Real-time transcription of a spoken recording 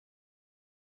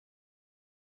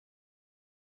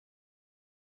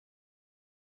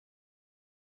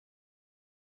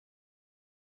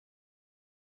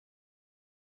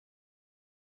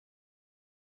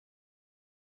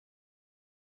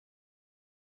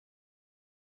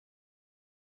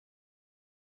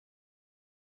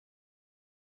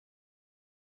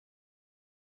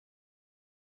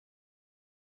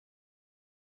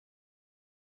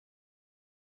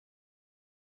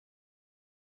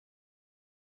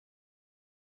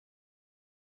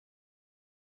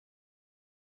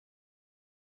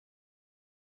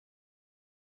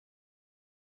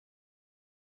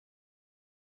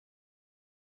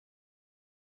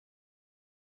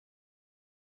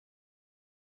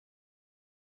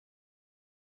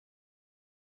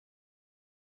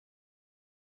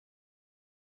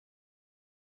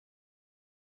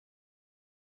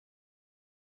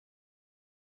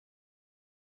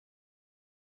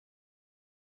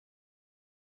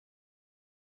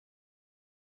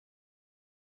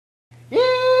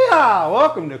Yeehaw!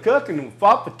 Welcome to Cooking with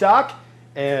PapaTuck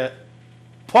at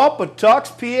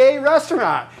PapaTucks PA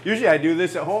restaurant. Usually I do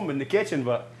this at home in the kitchen,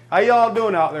 but how y'all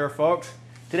doing out there, folks?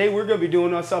 Today we're going to be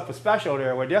doing us up a special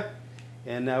there with you.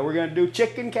 And we're going to do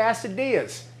chicken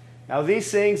quesadillas. Now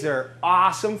these things are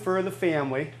awesome for the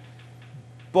family.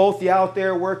 Both you out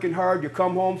there working hard, you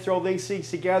come home, throw these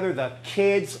things together. The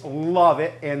kids love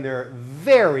it, and they're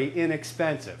very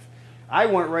inexpensive. I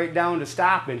went right down to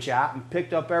Stop and Shop and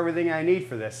picked up everything I need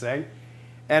for this thing.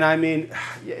 And I mean,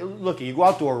 look, you go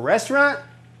out to a restaurant,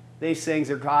 these things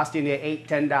are costing you $8,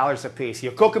 $10 a piece.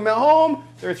 You cook them at home,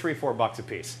 they're $3, $4 a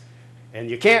piece. And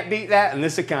you can't beat that in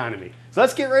this economy. So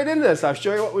let's get right into this. I'll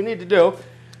show you what we need to do.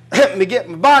 Let me get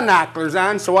my binoculars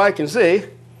on so I can see.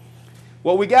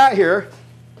 What we got here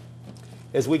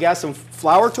is we got some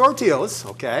flour tortillas,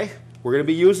 okay? We're going to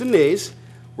be using these.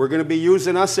 We're going to be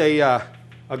using us a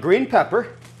green pepper.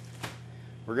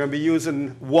 We're going to be using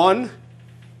one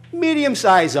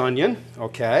medium-sized onion,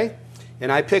 okay?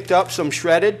 And I picked up some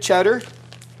shredded cheddar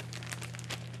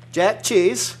jack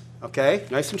cheese, okay?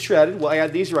 Nice and shredded. We'll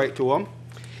add these right to them.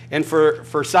 And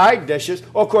for side dishes,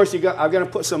 oh, of course, I'm going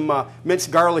to put some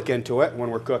minced garlic into it when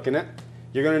we're cooking it.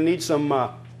 You're going to need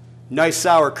some nice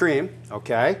sour cream,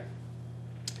 okay?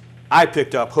 I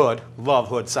picked up Hood. Love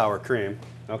Hood sour cream,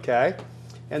 okay?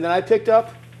 And then I picked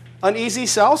up an easy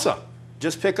salsa.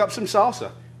 Just pick up some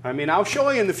salsa. I mean, I'll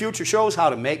show you in the future shows how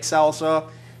to make salsa,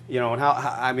 you know, and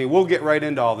I mean, we'll get right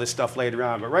into all this stuff later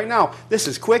on. But right now, this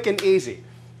is quick and easy.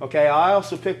 Okay, I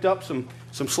also picked up some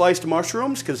sliced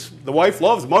mushrooms because the wife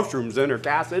loves mushrooms in her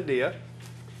quesadilla.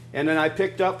 And then I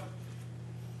picked up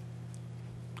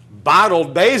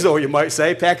bottled basil, you might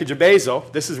say, package of basil.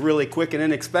 This is really quick and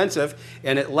inexpensive,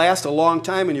 and it lasts a long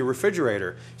time in your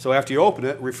refrigerator. So after you open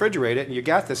it, refrigerate it, and you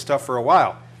got this stuff for a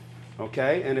while.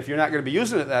 Okay, and if you're not going to be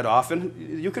using it that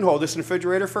often, you can hold this in the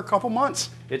refrigerator for a couple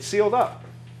months. It's sealed up.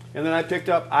 And then I picked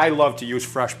up, I love to use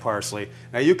fresh parsley.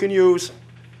 Now you can use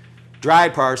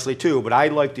dried parsley too, but I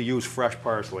like to use fresh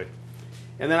parsley.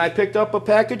 And then I picked up a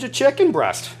package of chicken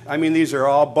breast. I mean, these are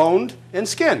all boned and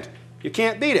skinned. You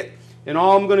can't beat it. And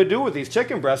all I'm going to do with these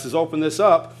chicken breasts is open this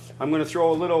up. I'm going to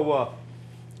throw a little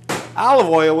olive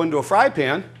oil into a fry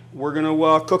pan. We're going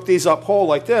to cook these up whole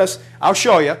like this. I'll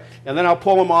show you, and then I'll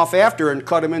pull them off after and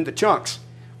cut them into chunks.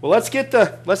 Well, let's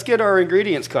get our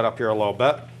ingredients cut up here a little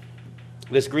bit.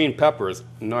 This green pepper is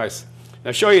nice. Now,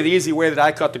 I'll show you the easy way that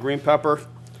I cut the green pepper.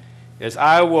 Is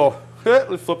I will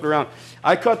let's flip it around.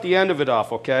 I cut the end of it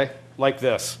off, okay, like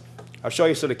this. I'll show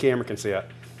you so the camera can see it.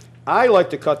 I like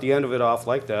to cut the end of it off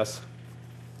like this.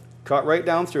 Cut right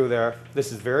down through there.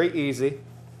 This is very easy,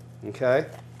 okay?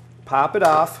 Pop it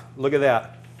off. Look at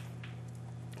that.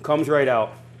 Comes right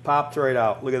out. Pops right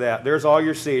out. Look at that. There's all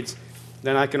your seeds.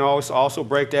 Then I can also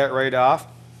break that right off.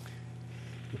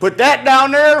 Put that down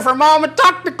there for Mama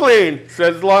Tuck to clean.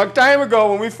 Says a long time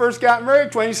ago when we first got married,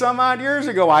 20-some odd years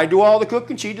ago. I do all the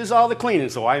cooking, she does all the cleaning,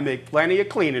 so I make plenty of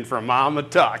cleaning for Mama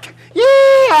Tuck.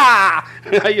 Yeah!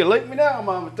 You like me now,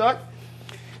 Mama Tuck.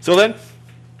 So then,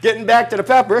 getting back to the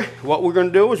pepper, what we're going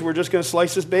to do is we're just going to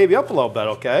slice this baby up a little bit,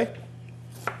 okay?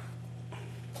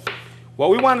 What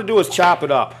we want to do is chop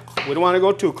it up. We don't want to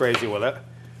go too crazy with it.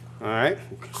 All right?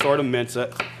 Sort of mince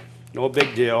it. No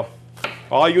big deal.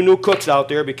 All you new cooks out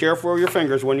there, be careful with your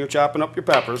fingers when you're chopping up your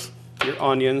peppers, your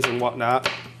onions and whatnot.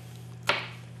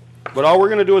 But all we're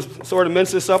going to do is sort of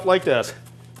mince this up like this.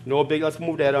 No big, let's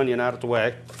move that onion out of the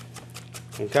way.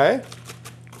 Okay?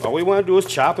 All we want to do is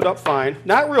chop it up fine.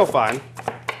 Not real fine.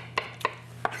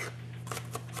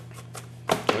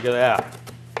 Look at that.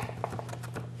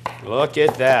 Look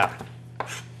at that.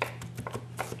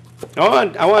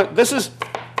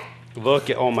 Look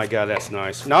at, oh my God, that's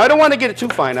nice. Now, I don't want to get it too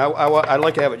fine. I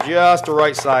like to have it just the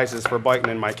right sizes for biting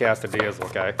in my quesadillas,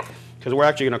 okay? Because we're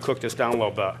actually going to cook this down a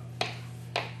little bit.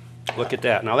 Look at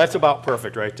that. Now, that's about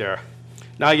perfect right there.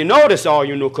 Now, you notice, all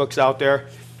you new cooks out there,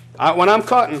 when I'm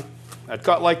cutting, I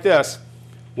cut like this.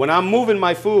 When I'm moving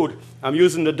my food, I'm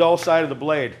using the dull side of the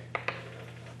blade.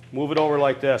 Move it over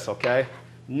like this, okay?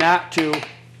 Not to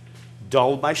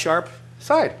dull my sharp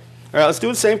side. All right, let's do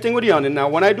the same thing with the onion. Now,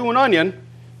 when I do an onion,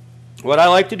 what I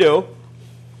like to do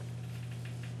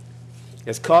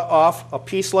is cut off a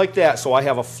piece like that so I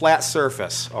have a flat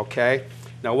surface, okay?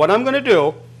 Now, what I'm going to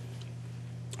do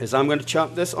is I'm going to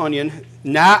chop this onion,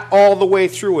 not all the way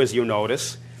through, as you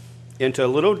notice, into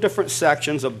little different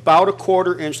sections about a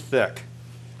 1/4 inch thick.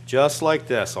 Just like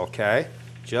this, okay?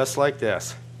 Just like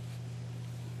this.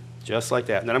 Just like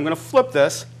that. And then I'm going to flip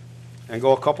this and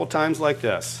go a couple times like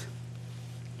this.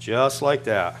 Just like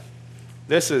that.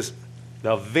 This is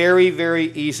the very,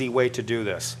 very easy way to do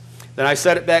this. Then I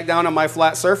set it back down on my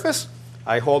flat surface.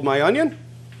 I hold my onion,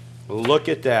 Look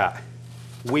at that.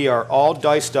 We are all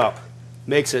diced up.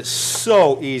 Makes it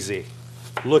so easy.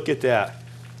 Look at that.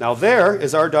 Now there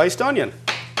is our diced onion.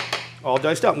 All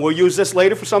diced up. We'll use this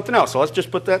later for something else. So let's just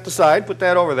put that aside, put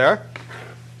that over there.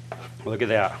 Look at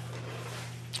that.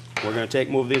 We're going to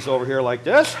move these over here like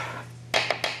this.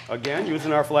 Again,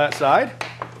 using our flat side.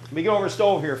 Let me get over the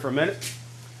stove here for a minute.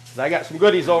 I got some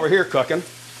goodies over here cooking.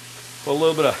 Put a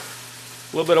little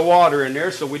bit of water in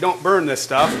there so we don't burn this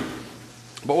stuff.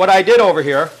 But what I did over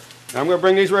here, I'm going to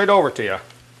bring these right over to you.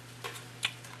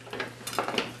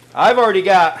 I've already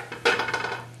got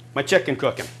my chicken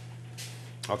cooking.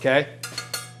 Okay?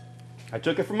 I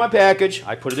took it from my package,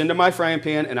 I put it into my frying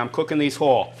pan, and I'm cooking these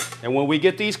whole. And when we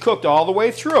get these cooked all the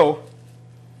way through,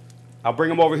 I'll bring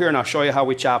them over here and I'll show you how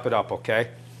we chop it up, okay?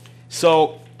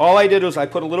 So all I did was I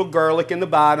put a little garlic in the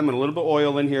bottom and a little bit of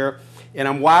oil in here, and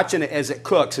I'm watching it as it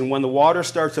cooks. And when the water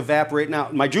starts evaporating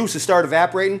out, my juices start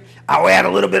evaporating, I'll add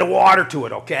a little bit of water to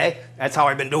it, okay? That's how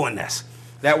I've been doing this.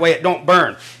 That way it don't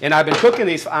burn. And I've been cooking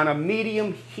these on a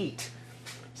medium heat.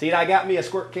 See, I got me a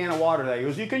squirt can of water that I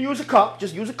use. You can use a cup,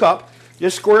 just use a cup.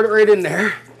 Just squirt it right in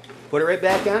there. Put it right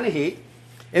back on the heat.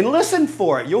 And listen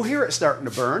for it. You'll hear it starting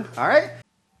to burn, all right?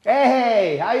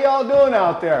 Hey, how y'all doing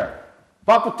out there?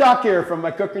 Papa Tuck here from my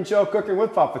cooking show, Cooking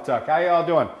with Papa Tuck. How y'all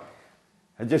doing?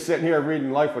 I'm just sitting here reading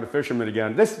Life with a Fisherman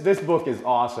again. This book is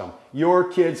awesome.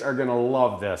 Your kids are going to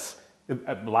love this.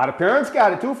 A lot of parents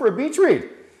got it too for a beach read.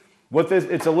 What this,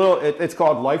 it's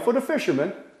called Life with a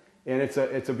Fisherman. And it's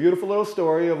a beautiful little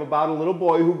story of about a little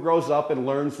boy who grows up and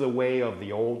learns the way of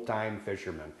the old-time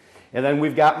fisherman. And then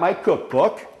we've got my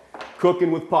cookbook,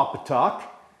 Cooking with Papa Tuck.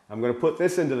 I'm going to put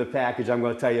this into the package I'm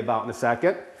going to tell you about in a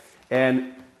second.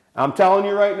 And I'm telling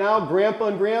you right now, Grandpa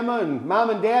and Grandma and Mom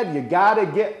and Dad, you got to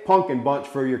get Pumpkin Bunch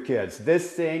for your kids.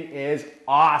 This thing is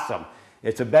awesome.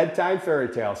 It's a bedtime fairy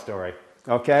tale story,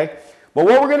 okay? But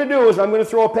what we're going to do is I'm going to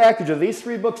throw a package of these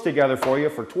 3 books together for you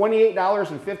for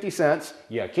 $28.50.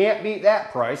 You can't beat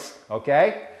that price,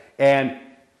 okay? And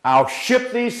I'll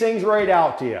ship these things right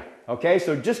out to you, okay?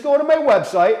 So just go to my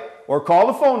website or call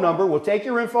the phone number. We'll take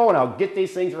your info and I'll get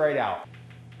these things right out.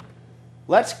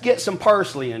 Let's get some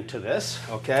parsley into this,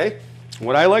 okay?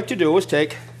 What I like to do is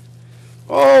take,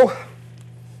 about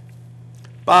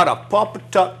a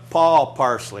PapaTuck paw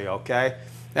parsley, okay?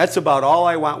 That's about all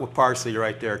I want with parsley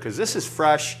right there, because this is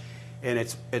fresh and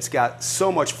it's got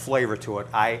so much flavor to it.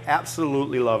 I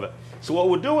absolutely love it. So what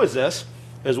we'll do is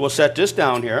we'll set this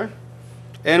down here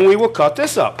and we will cut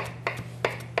this up.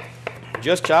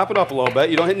 Just chop it up a little bit.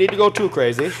 You don't need to go too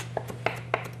crazy.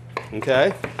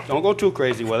 Okay? Don't go too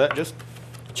crazy with it. Just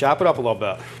chop it up a little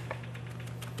bit.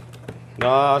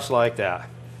 Just like that.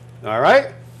 All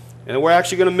right? And we're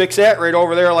actually going to mix that right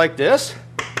over there like this.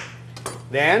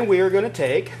 Then we are going to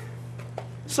take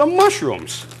some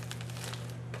mushrooms.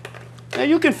 Now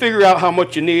you can figure out how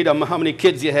much you need, how many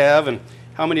kids you have, and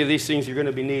how many of these things you're going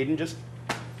to be needing. Just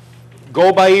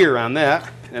go by ear on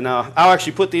that. And I'll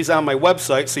actually put these on my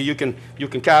website so you can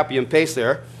copy and paste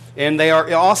there. And they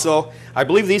are also, I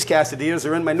believe these quesadillas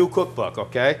are in my new cookbook,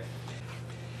 okay?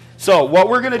 So what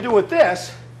we're going to do with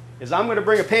this is I'm going to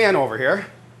bring a pan over here.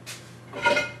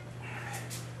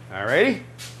 Alrighty?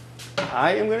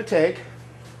 I am going to take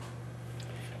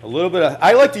a little bit of,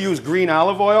 I like to use green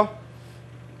olive oil.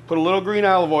 Put a little green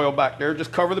olive oil back there.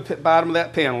 Just cover the bottom of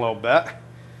that pan a little bit.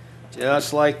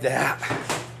 Just like that.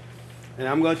 And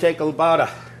I'm going to take about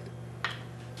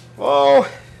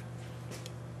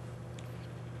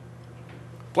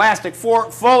plastic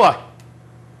fork full of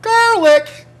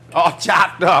garlic, all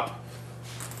chopped up.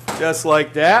 Just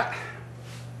like that.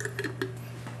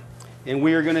 And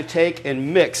we are going to take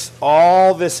and mix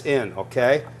all this in,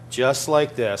 okay? Just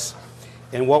like this.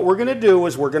 And what we're going to do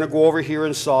is we're going to go over here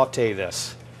and saute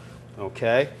this,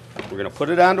 okay? We're going to put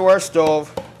it onto our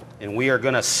stove, and we are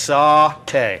going to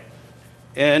saute.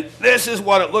 And this is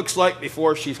what it looks like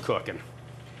before she's cooking.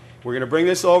 We're going to bring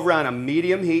this over on a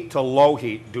medium heat to low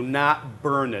heat. Do not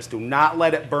burn this. Do not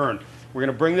let it burn. We're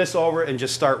going to bring this over and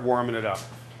just start warming it up.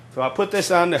 So I'll put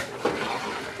this on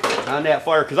that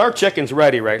fire because our chicken's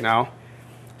ready right now.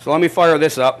 So let me fire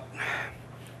this up.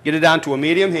 Get it down to a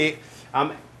medium heat.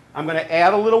 I'm going to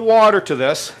add a little water to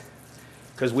this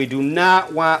because we do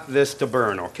not want this to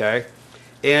burn, okay?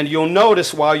 And you'll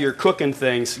notice while you're cooking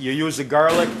things, you use the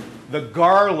garlic.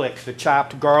 The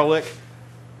chopped garlic,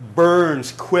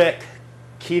 burns quick.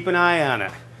 Keep an eye on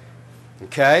it,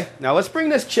 okay? Now let's bring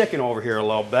this chicken over here a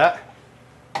little bit.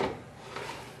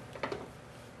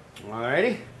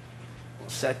 Alrighty. We'll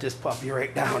set this puppy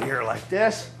right down here like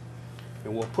this.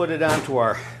 And we'll put it onto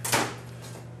our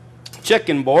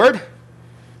chicken board.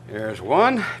 There's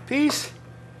one piece.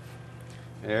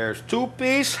 There's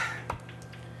 2-piece.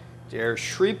 There's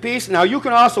 3-piece. Now you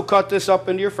can also cut this up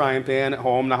into your frying pan at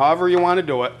home, now however you want to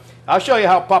do it. I'll show you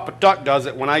how Papa Tuck does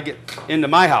it when I get into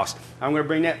my house. I'm going to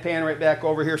bring that pan right back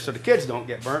over here so the kids don't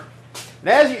get burnt. And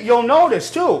as you'll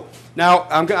notice too, now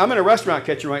I'm in a restaurant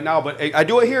kitchen right now, but I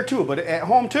do it here too, but at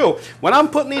home too. When I'm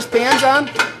putting these pans on,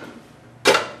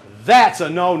 that's a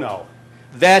no-no.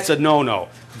 That's a no-no.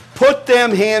 Put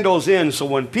them handles in so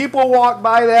when people walk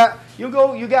by that, you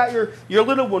got your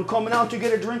little one coming out to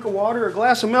get a drink of water or a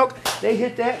glass of milk, they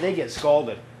hit that, they get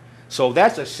scalded. So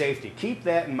that's a safety. Keep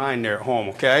that in mind there at home,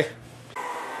 okay?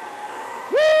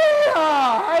 Yeehaw!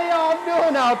 How y'all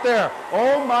doing out there?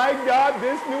 Oh my God,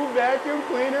 this new vacuum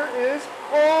cleaner is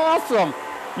awesome.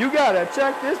 You gotta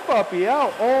check this puppy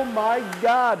out. Oh my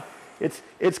God.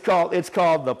 It's called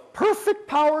the Perfect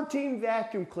Power Team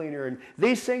Vacuum Cleaner, and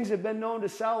these things have been known to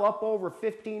sell up over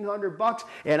 $1,500,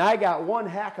 and I got one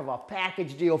heck of a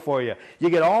package deal for you.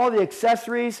 You get all the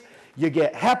accessories, you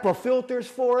get HEPA filters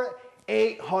for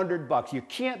it, $800. You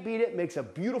can't beat it. Makes a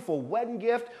beautiful wedding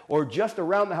gift or just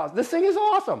around the house. This thing is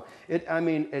awesome. I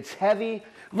mean, it's heavy.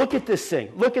 Look at this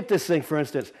thing. Look at this thing, for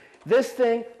instance. This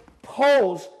thing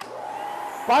pulls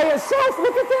by itself.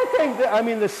 Look at that thing. I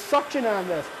mean, the suction on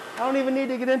this. I don't even need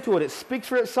to get into it. It speaks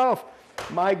for itself.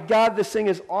 My God, this thing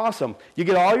is awesome. You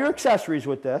get all your accessories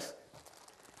with this.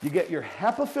 You get your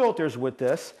HEPA filters with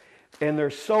this, and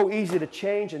they're so easy to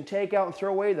change and take out and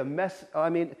throw away. The mess, I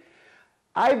mean,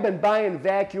 I've been buying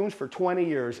vacuums for 20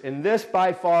 years, and this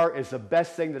by far is the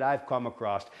best thing that I've come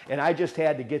across, and I just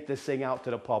had to get this thing out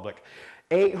to the public.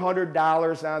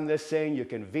 $800 on this thing. You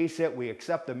can Visa it. We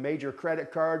accept the major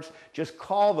credit cards. Just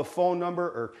call the phone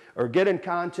number or get in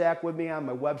contact with me on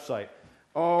my website.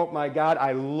 Oh my God,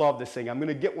 I love this thing. I'm going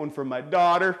to get one for my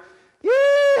daughter. Yeah,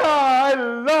 I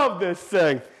love this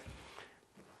thing.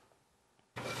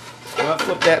 I'll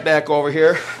flip that back over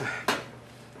here.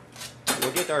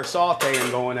 We'll get our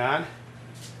sauteing going on.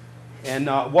 And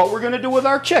what we're going to do with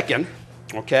our chicken,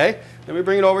 okay, let me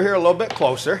bring it over here a little bit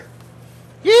closer.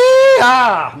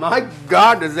 Yeah! My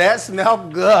God, does that smell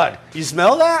good? You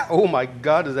smell that? Oh my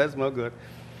God, does that smell good?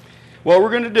 What we're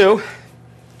going to do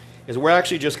is we're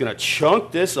actually just going to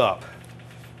chunk this up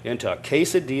into a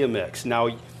quesadilla mix. Now,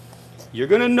 you're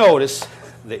going to notice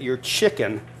that your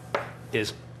chicken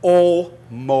is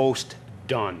almost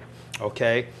done,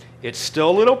 okay? It's still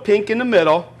a little pink in the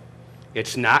middle.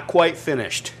 It's not quite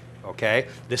finished, okay?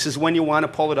 This is when you want to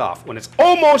pull it off, when it's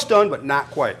almost done but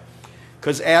not quite.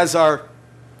 Because as our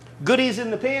goodies in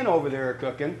the pan over there are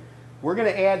cooking, we're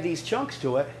going to add these chunks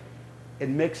to it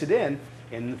and mix it in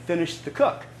and finish the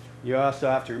cook. You also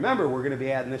have to remember we're going to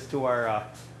be adding this to our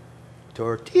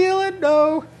tortilla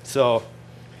dough. So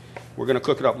we're going to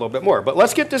cook it up a little bit more. But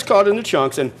let's get this cut into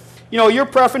chunks. And you know, your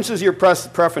preference is your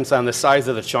preference on the size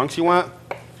of the chunks you want.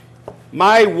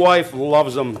 My wife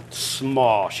loves them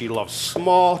small. She loves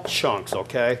small chunks,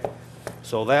 okay?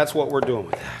 So that's what we're doing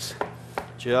with this.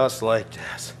 Just like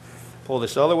this. Pull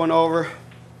this other one over,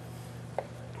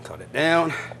 cut it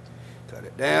down, cut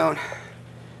it down,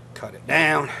 cut it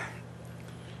down.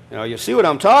 Now you see what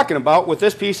I'm talking about with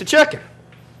this piece of chicken,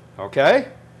 okay?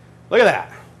 Look at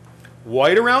that.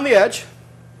 White around the edge,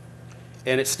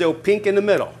 and it's still pink in the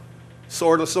middle.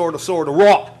 Sort of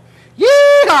raw.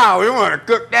 Yeah, we want to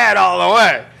cook that all the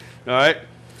way. All right,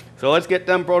 so let's get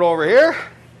them brought over here.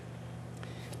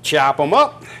 Chop them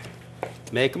up,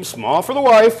 make them small for the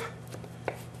wife.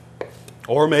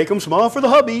 Or make them small for the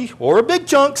hubby, or big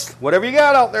chunks, whatever you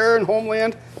got out there in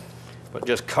homeland. But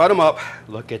just cut them up.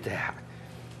 Look at that.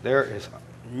 There is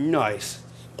a nice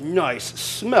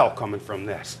smell coming from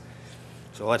this.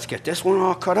 So let's get this one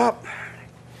all cut up.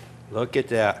 Look at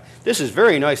that. This is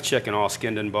very nice chicken, all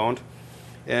skinned and boned.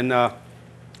 And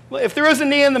if there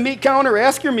isn't any in the meat counter,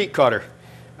 ask your meat cutter.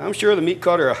 I'm sure the meat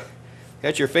cutter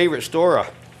at your favorite store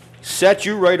set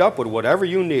you right up with whatever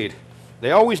you need.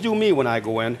 They always do me when I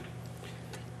go in.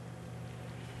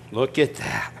 Look at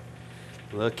that.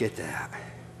 Look at that.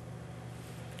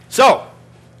 So,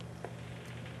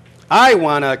 I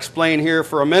want to explain here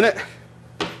for a minute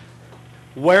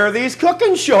where these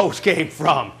cooking shows came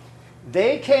from.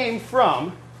 They came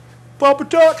from Papa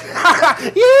Tuck.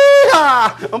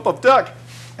 Yeah! I'm Papa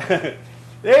Tuck.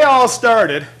 They all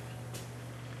started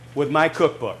with my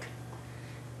cookbook.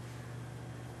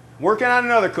 Working on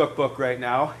another cookbook right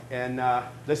now, and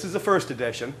this is the first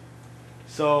edition.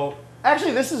 So,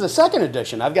 actually, this is the second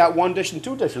edition. I've got 1 edition,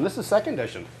 2 edition. This is the second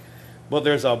edition. But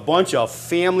there's a bunch of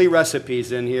family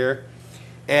recipes in here.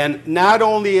 And not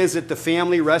only is it the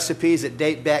family recipes that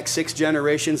date back 6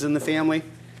 generations in the family,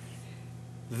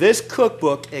 this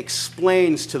cookbook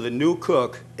explains to the new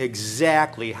cook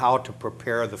exactly how to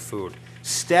prepare the food.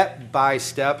 step by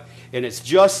step, and it's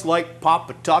just like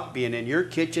Papa Tuck being in your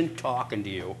kitchen talking to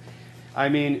you. I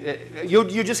mean,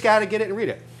 you just got to get it and read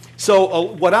it.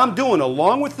 So what I'm doing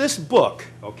along with this book,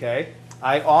 okay,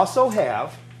 I also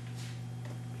have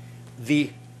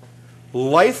the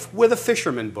Life with a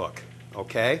Fisherman book,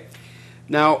 okay?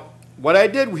 Now, what I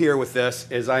did here with this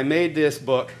is I made this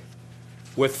book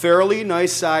with fairly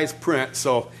nice size print,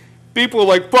 so people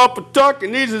like Papa Tuck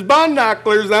and needs his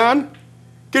binoculars on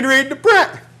can read the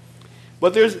print.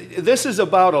 But this is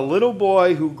about a little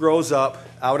boy who grows up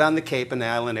out on the Cape and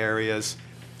Island areas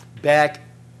back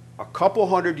a couple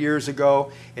hundred years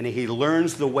ago, and he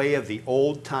learns the way of the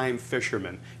old-time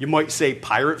fishermen. You might say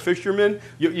pirate fishermen.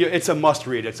 It's a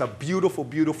must-read. It's a beautiful,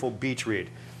 beautiful beach read.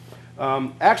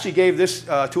 Actually gave this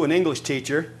to an English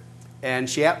teacher, and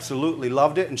she absolutely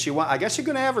loved it, and I guess she's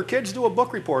going to have her kids do a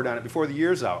book report on it before the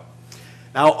year's out.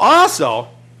 Now also,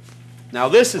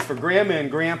 this is for Grandma and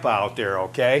Grandpa out there,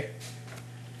 okay?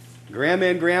 Grandma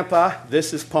and Grandpa,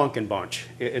 this is Pumpkin Bunch.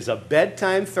 It is a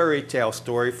bedtime fairy tale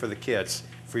story for the kids,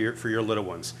 for your little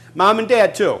ones. Mom and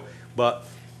Dad too, but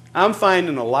I'm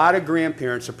finding a lot of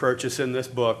grandparents are purchasing this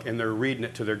book and they're reading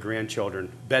it to their grandchildren.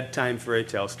 Bedtime fairy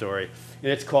tale story, and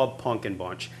it's called Pumpkin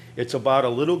Bunch. It's about a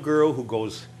little girl who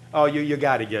goes, oh, you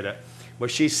got to get it,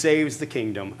 but she saves the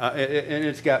kingdom, and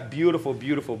it's got beautiful,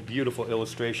 beautiful, beautiful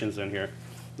illustrations in here.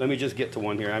 Let me just get to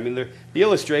one here. I mean, the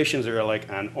illustrations are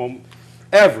like on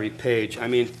every page. I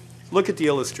mean, look at the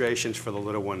illustrations for the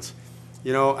little ones.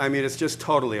 You know, I mean, it's just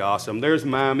totally awesome. There's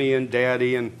Mommy and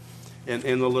Daddy and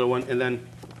the little one. And then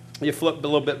you flip a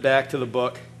little bit back to the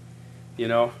book, you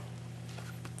know.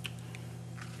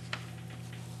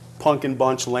 Pumpkin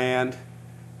Bunch Land,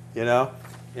 you know.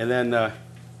 And then,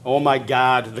 oh my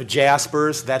God, the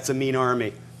Jaspers, that's a mean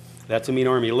army. That's a mean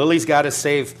army. Lily's got to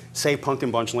save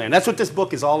Pumpkin Bunch Land. That's what this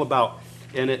book is all about.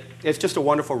 And it's just a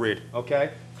wonderful read,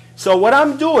 okay? So what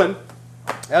I'm doing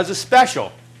as a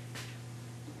special,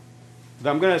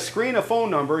 I'm going to screen a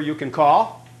phone number you can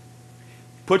call,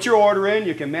 put your order in,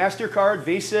 you can MasterCard,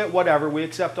 Visa, whatever, we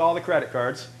accept all the credit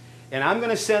cards, and I'm going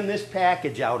to send this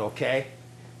package out, okay?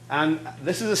 And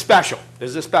this is a special. This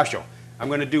is a special. I'm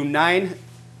going to do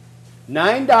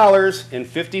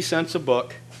 $9.50 a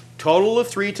book, total of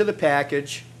 $3 to the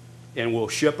package, and we'll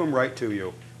ship them right to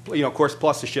you. You know, of course,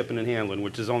 plus the shipping and handling,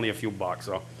 which is only a few bucks,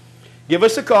 so. Give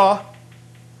us a call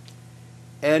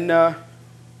and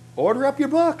order up your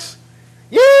books.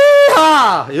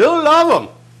 Yeehaw! You'll love them.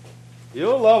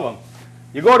 You'll love them.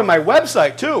 You go to my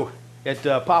website too at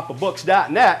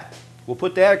PapaBooks.net. We'll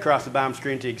put that across the bottom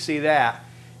screen so you can see that.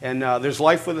 And there's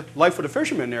Life with a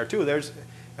Fisherman there too. There's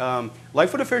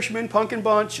Life with a Fisherman, Pumpkin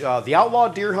Bunch, The Outlaw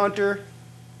Deer Hunter,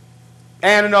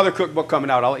 and another cookbook coming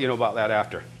out. I'll let you know about that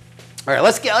after. All right,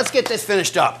 let's get this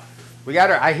finished up. We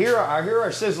got I hear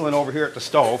our sizzling over here at the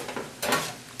stove.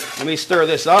 Let me stir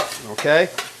this up, okay?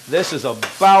 This is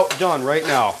about done right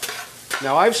now.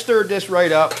 Now I've stirred this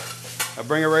right up. I'll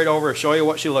bring it right over and show you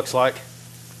what she looks like.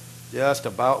 Just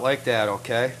about like that,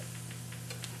 okay?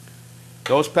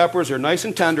 Those peppers are nice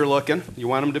and tender looking. You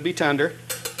want them to be tender,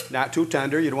 not too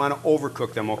tender. You don't want to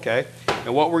overcook them, okay?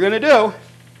 And what we're going to do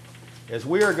is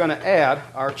we are going to add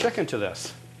our chicken to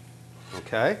this,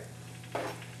 okay?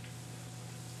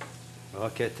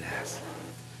 Look at this.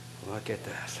 Look at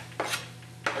this.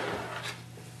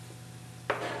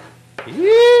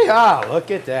 Yeehaw!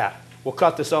 Look at that. We'll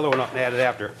cut this other one up and add it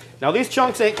after. Now these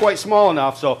chunks ain't quite small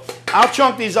enough, so I'll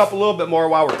chunk these up a little bit more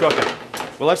while we're cooking.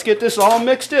 Well, let's get this all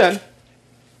mixed in.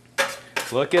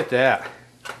 Look at that.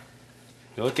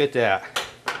 Look at that.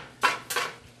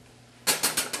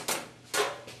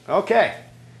 Okay.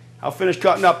 I'll finish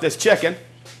cutting up this chicken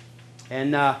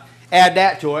and add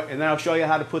that to it, and then I'll show you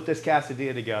how to put this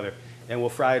quesadilla together. And we'll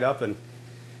fry it up, and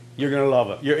you're going to love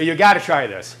it. You got to try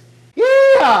this.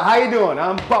 Yeah, how you doing?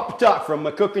 I'm Papa Tuck from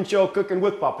the cooking show, Cooking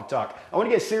with Papa Tuck. I want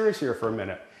to get serious here for a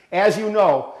minute. As you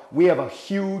know, we have a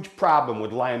huge problem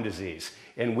with Lyme disease,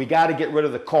 and we got to get rid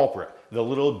of the culprit, the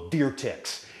little deer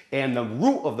ticks. And the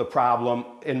root of the problem,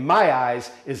 in my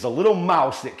eyes, is the little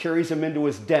mouse that carries him into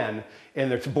his den,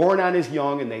 and it's born on his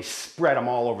young, and they spread them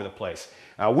all over the place.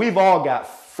 We've all got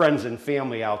friends and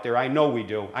family out there, I know we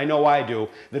do, I know I do,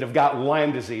 that have got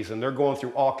Lyme disease, and they're going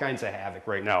through all kinds of havoc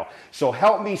right now. So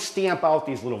help me stamp out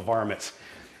these little varmints.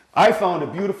 I found a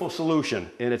beautiful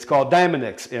solution, and it's called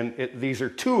Diamondix, and these are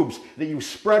tubes that you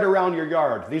spread around your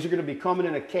yard. These are going to be coming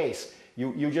in a case.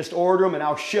 You just order them, and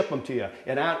I'll ship them to you.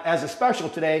 And as a special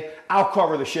today, I'll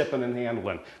cover the shipping and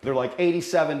handling. They're like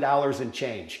 $87 and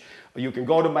change. You can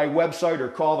go to my website or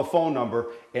call the phone number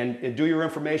and do your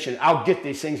information. I'll get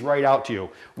these things right out to you.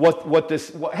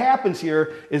 What happens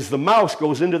here is the mouse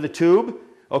goes into the tube,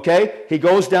 Okay, he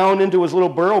goes down into his little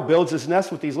burrow, builds his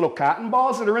nest with these little cotton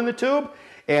balls that are in the tube,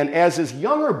 and as his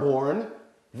young are born,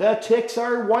 the ticks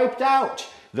are wiped out.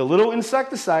 The little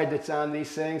insecticide that's on these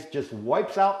things just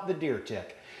wipes out the deer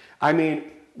tick. I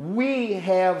mean, we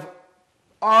have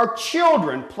our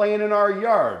children playing in our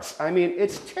yards. I mean,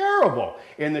 it's terrible.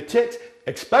 And the ticks,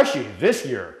 especially this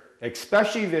year.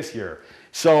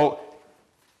 So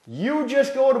you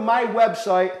just go to my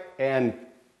website and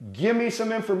give me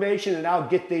some information and I'll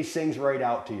get these things right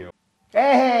out to you.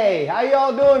 Hey, how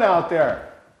y'all doing out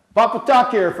there? Papa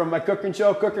Tuck here from my cooking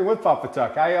show, Cooking with Papa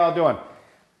Tuck. How y'all doing?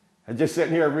 I'm just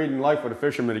sitting here reading Life with a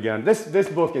Fisherman again. This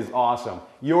book is awesome.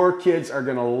 Your kids are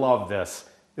gonna love this.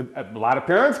 A lot of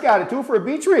parents got it too for a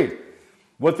beach read.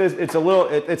 With this,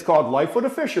 it's called Life with a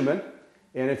Fisherman,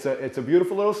 and it's a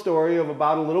beautiful little story of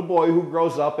about a little boy who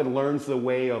grows up and learns the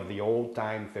way of the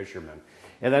old-time fisherman.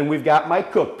 And then we've got my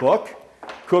cookbook,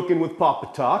 Cooking with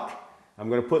Papa Tuck. I'm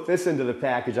going to put this into the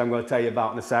package I'm going to tell you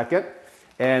about in a second.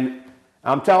 And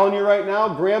I'm telling you right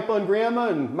now, Grandpa and Grandma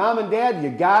and Mom and Dad,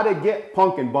 you got to get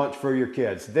Pumpkin Bunch for your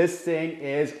kids. This thing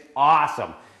is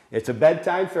awesome. It's a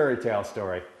bedtime fairy tale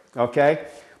story, okay?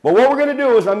 But what we're going to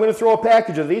do is I'm going to throw a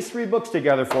package of these 3 books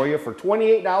together for you for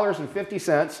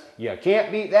 $28.50. You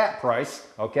can't beat that price,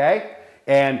 okay?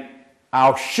 And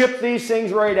I'll ship these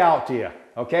things right out to you,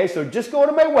 okay? So just go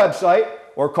to my website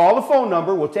or call the phone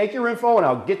number. We'll take your info and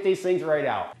I'll get these things right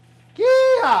out.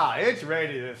 Yeah, it's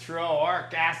ready to throw our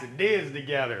quesadillas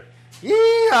together.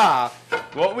 Yeah.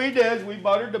 What we did is we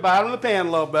buttered the bottom of the pan a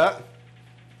little bit.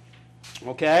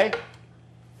 Okay.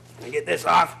 Let me get this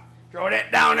off. Throw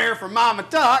that down there for Mama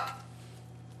Tuck.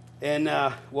 And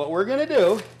what we're going to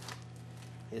do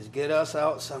is get us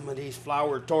out some of these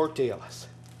flour tortillas.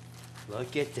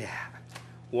 Look at that.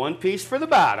 1 piece for the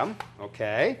bottom.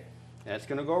 Okay. That's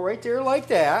going to go right there like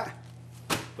that.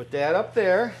 Put that up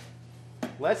there.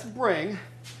 Let's bring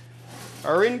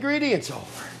our ingredients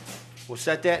over. We'll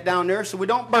set that down there so we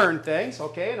don't burn things,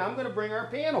 okay? And I'm going to bring our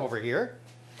pan over here.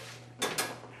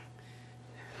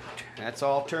 That's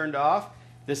all turned off.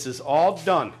 This is all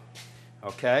done,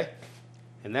 okay?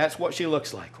 And that's what she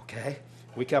looks like, okay?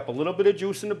 We kept a little bit of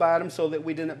juice in the bottom so that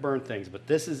we didn't burn things, but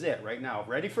this is it right now.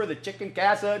 Ready for the chicken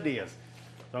quesadillas.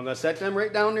 So I'm going to set them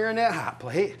right down there in that hot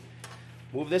plate.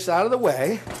 Move this out of the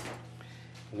way.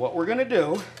 What we're going to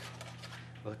do,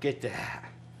 look at that.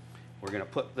 We're going to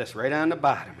put this right on the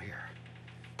bottom here.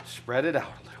 Spread it out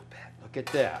a little bit. Look at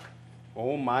that.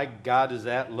 Oh my God, does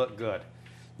that look good.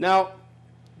 Now,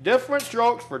 different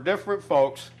strokes for different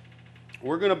folks.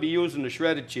 We're going to be using the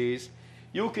shredded cheese.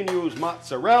 You can use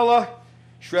mozzarella,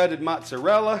 shredded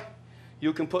mozzarella.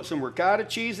 You can put some ricotta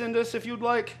cheese in this if you'd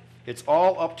like. It's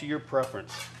all up to your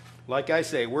preference. Like I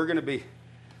say, we're going to be,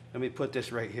 let me put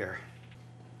this right here.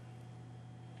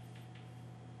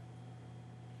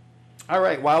 All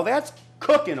right, while that's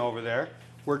cooking over there,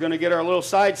 we're going to get our little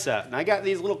side set. And I got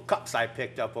these little cups I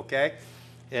picked up, okay?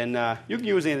 And you can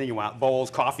use anything you want,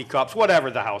 bowls, coffee cups, whatever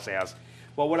the house has.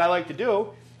 Well, what I like to do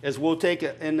is we'll take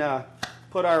it and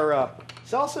put our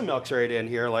salsa milks right in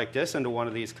here like this into one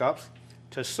of these cups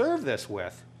to serve this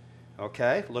with.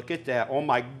 Okay, look at that. Oh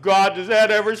my God, does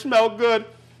that ever smell good?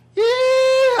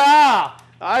 Yeah,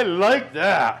 I like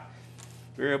that.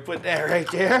 We're going to put that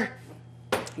right there.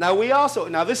 Now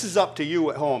this is up to you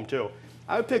at home too.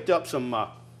 I picked up some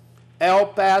El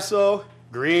Paso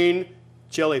green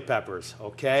chili peppers,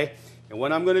 okay? And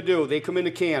what I'm going to do, they come in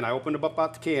the can. I opened them up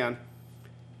out the can.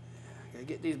 Gotta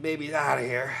get these babies out of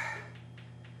here.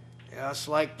 Just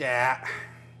like that.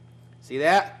 See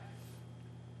that?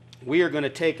 We are going to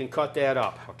take and cut that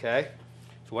up, okay?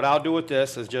 So what I'll do with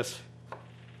this is just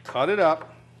cut it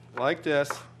up like this.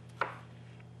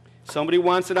 Somebody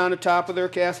wants it on the top of their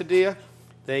quesadilla,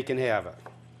 they can have it.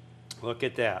 Look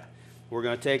at that. We're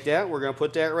going to take that, we're going to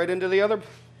put that right into the other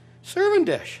serving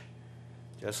dish.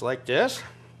 Just like this.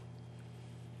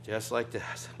 Just like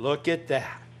this. Look at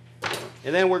that.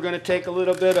 And then we're going to take a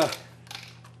little bit of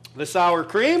the sour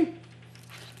cream.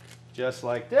 Just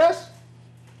like this.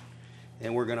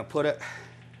 And we're going to put it,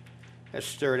 let's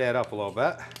stir that up a little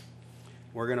bit.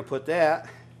 We're going to put that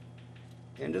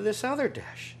into this other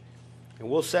dish. And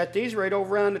we'll set these right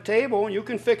over on the table. You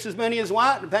can fix as many as you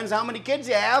want. Depends how many kids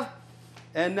you have.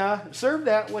 And serve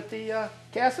that with the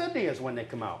quesadillas when they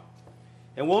come out.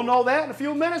 And we'll know that in a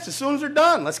few minutes as soon as they're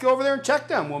done. Let's go over there and check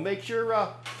them. We'll make sure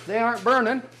they aren't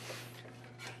burning.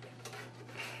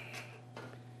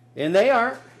 And they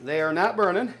aren't. They are not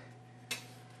burning.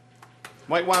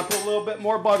 Might want to put a little bit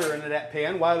more butter into that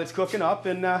pan while it's cooking up.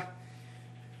 And as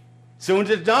soon as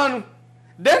it's done,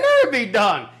 dinner will be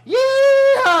done.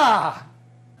 Yeah!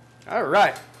 All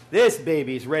right. This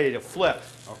baby's ready to flip.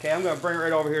 Okay, I'm going to bring it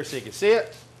right over here so you can see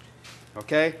it.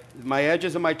 Okay, my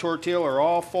edges of my tortilla are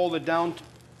all folded down.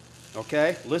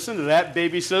 Okay, listen to that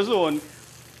baby sizzle, and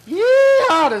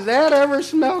yeah, does that ever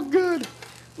smell good?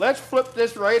 Let's flip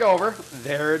this right over.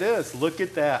 There it is. Look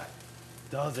at that.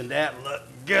 Doesn't that look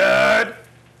good?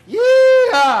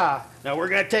 Yeah! Now we're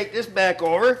going to take this back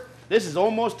over. This is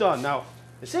almost done. Now,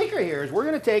 the secret here is we're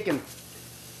going to take and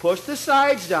push the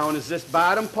sides down as this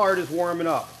bottom part is warming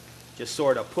up. Just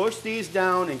sort of push these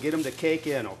down and get them to cake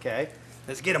in, okay?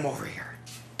 Let's get them over here.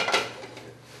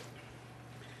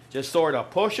 Just sort of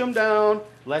push them down.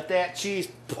 Let that cheese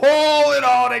pull it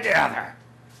all together.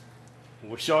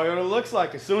 We'll show you what it looks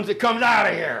like as soon as it comes out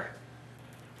of here.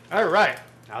 All right.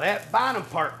 Now that bottom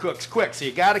part cooks quick, so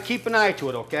you got to keep an eye to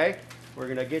it, okay? We're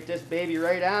going to get this baby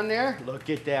right on there. Look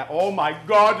at that. Oh my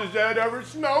God, does that ever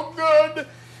smell good?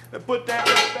 Put that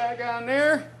right back on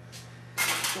there.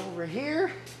 Over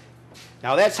here.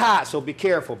 Now that's hot, so be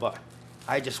careful, but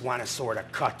I just want to sort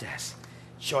of cut this.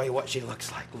 Show you what she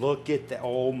looks like. Look at that.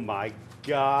 Oh my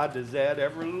God, does that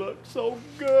ever look so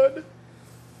good?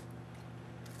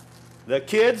 The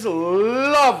kids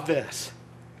love this.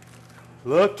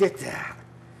 Look at that.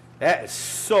 That is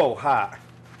so hot.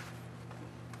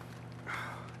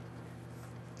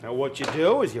 Now what you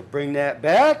do is you bring that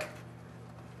back.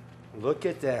 Look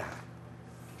at that.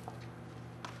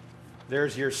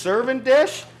 There's your serving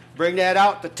dish. Bring that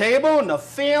out the table, and the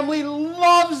family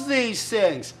loves these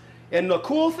things. And the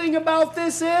cool thing about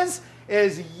this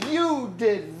is you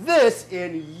did this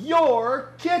in your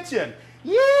kitchen.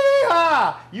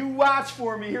 Yeah! You watch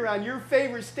for me here on your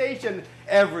favorite station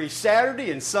every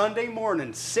Saturday and Sunday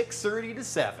morning, 6:30 to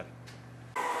 7.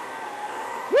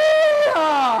 Yeah!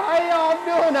 How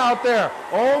y'all doing out there?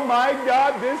 Oh my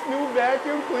God, this new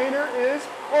vacuum cleaner is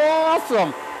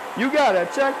awesome. You gotta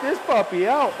check this puppy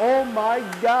out. Oh my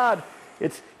God.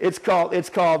 It's called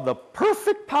the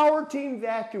Perfect Power Team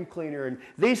Vacuum Cleaner, and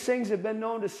these things have been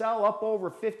known to sell up over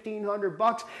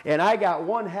 $1,500, and I got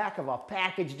one heck of a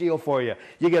package deal for you.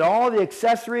 You get all the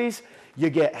accessories, you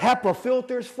get HEPA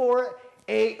filters for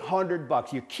it,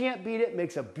 $800. You can't beat it.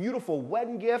 Makes a beautiful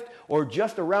wedding gift or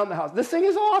just around the house. This thing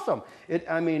is awesome.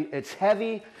 I mean, it's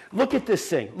heavy. Look at this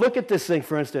thing. Look at this thing,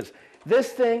 for instance.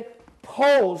 This thing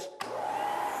pulls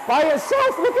by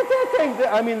itself. Look at that thing.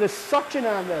 I mean, the suction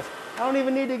on this. I don't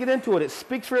even need to get into it. It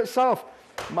speaks for itself.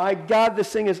 My God,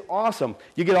 this thing is awesome.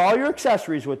 You get all your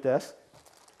accessories with this.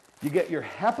 You get your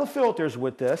HEPA filters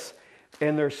with this,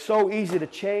 and they're so easy to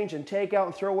change and take out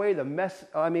and throw away. The mess,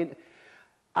 I mean,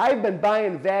 I've been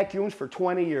buying vacuums for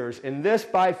 20 years, and this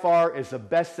by far is the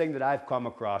best thing that I've come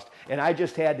across, and I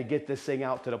just had to get this thing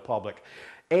out to the public.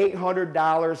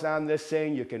 $800 on this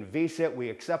thing. You can Visa it. We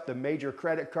accept the major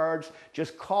credit cards.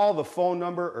 Just call the phone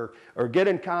number or get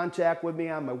in contact with me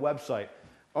on my website.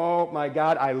 Oh my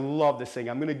God, I love this thing.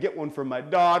 I'm going to get one for my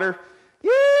daughter.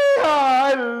 Yeah,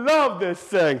 I love this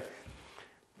thing.